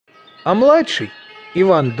А младший,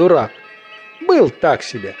 Иван Дурак, был так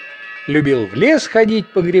себе. Любил в лес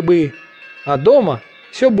ходить по грибы, а дома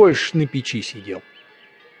все больше на печи сидел.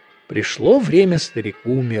 Пришло время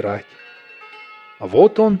старику умирать. А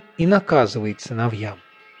вот он и наказывает сыновьям.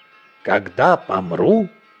 Когда помру,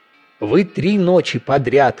 вы 3 ночи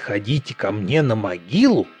подряд ходите ко мне на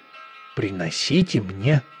могилу, приносите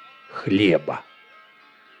мне хлеба.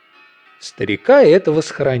 Старика этого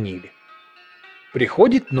схоронили.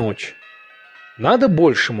 Приходит ночь. Надо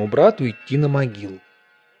большему брату идти на могилу.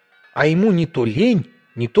 А ему не то лень,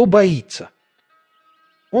 не то боится.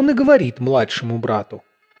 Он и говорит младшему брату: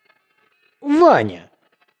 «Ваня,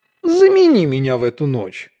 замени меня в эту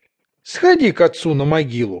ночь. Сходи к отцу на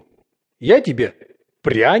могилу. Я тебе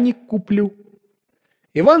пряник куплю».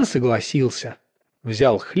 Иван согласился.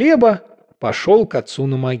 Взял хлеба, пошел к отцу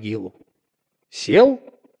на могилу. Сел,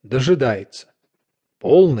 дожидается.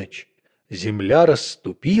 Полночь, земля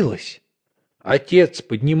расступилась. Отец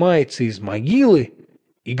поднимается из могилы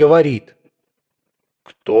и говорит: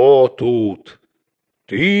 «Кто тут?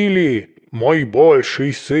 Ты ли, мой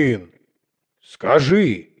больший сын?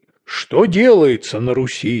 Скажи, что делается на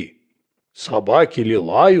Руси? Собаки ли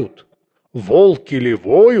лают? Волки ли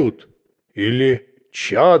воют? Или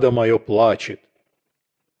чадо мое плачет?»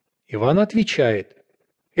 Иван отвечает: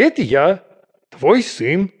 «Это я, твой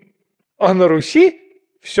сын, а на Руси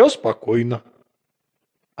все спокойно».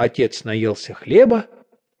 Отец наелся хлеба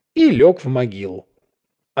и лег в могилу.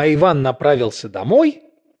 А Иван направился домой,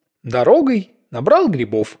 дорогой набрал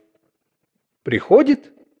грибов.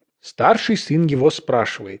 Приходит, старший сын его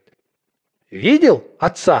спрашивает: «Видел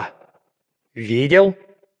отца?» «Видел».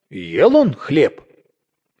 «Ел он хлеб?»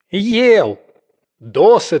 «Ел,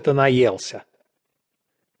 досыта наелся».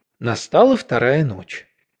 Настала 2-я ночь.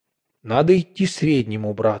 Надо идти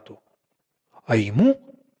среднему брату. А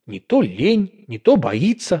ему не то лень, не то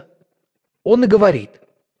боится. Он и говорит: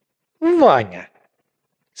 «Ваня,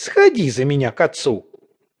 сходи за меня к отцу.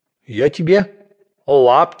 Я тебе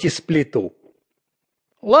лапти сплету».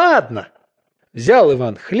 «Ладно». Взял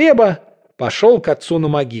Иван хлеба, пошел к отцу на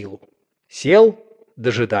могилу. Сел,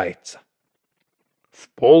 дожидается. В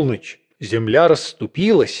полночь земля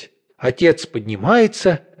расступилась. Отец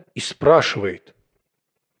поднимается и спрашивает: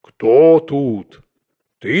 «Кто тут?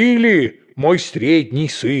 Ты ли, мой средний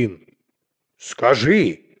сын?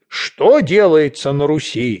 Скажи, что делается на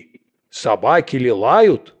Руси? Собаки ли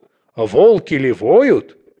лают? Волки ли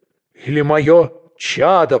воют? Или мое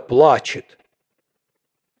чадо плачет?»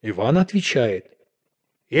 Иван отвечает: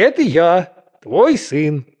 «Это я, твой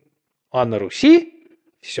сын, а на Руси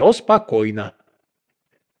все спокойно».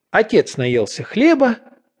 Отец наелся хлеба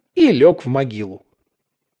и лег в могилу.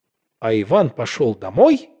 А Иван пошел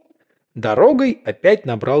домой, дорогой опять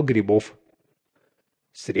набрал грибов.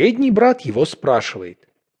 Средний брат его спрашивает: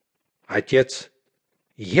 «Отец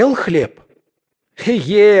ел хлеб?»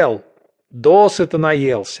 «Ел, досыта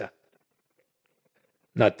наелся».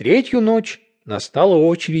 На 3-ю ночь настала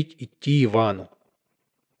очередь идти Ивану.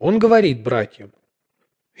 Он говорит братьям: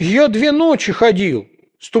 «Я 2 ночи ходил,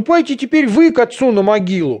 ступайте теперь вы к отцу на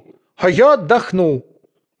могилу, а я отдохну».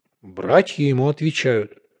 Братья ему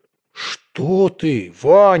отвечают: «Что ты,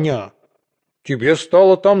 Ваня? Тебе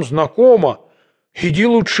стало там знакомо, иди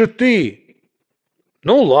лучше ты».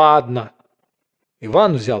 «Ну ладно».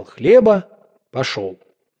 Иван взял хлеба, пошел.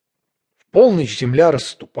 В полночь земля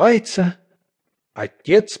расступается.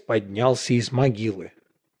 Отец поднялся из могилы.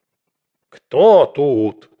 «Кто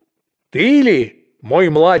тут? Ты ли, мой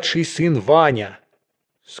младший сын Ваня?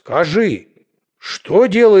 Скажи, что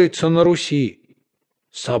делается на Руси?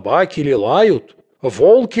 Собаки ли лают?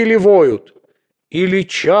 Волки ли воют? Или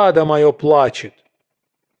чадо мое плачет?»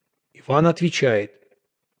 Иван отвечает: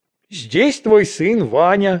 «Здесь твой сын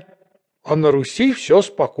Ваня, а на Руси все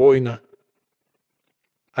спокойно».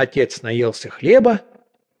 Отец наелся хлеба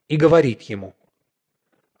и говорит ему: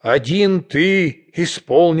 «Один ты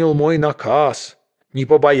исполнил мой наказ, не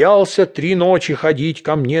побоялся 3 ночи ходить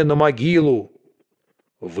ко мне на могилу.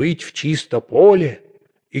 Выйдь в чисто поле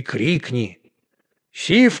и крикни: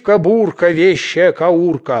 Сивка-Бурка, вещая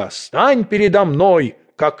каурка, стань передо мной,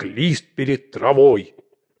 как лист перед травой.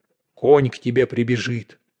 Конь к тебе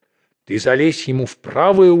прибежит, ты залезь ему в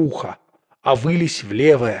правое ухо, а вылезь в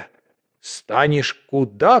левое. Станешь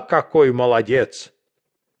куда какой молодец.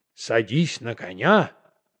 Садись на коня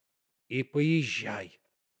и поезжай».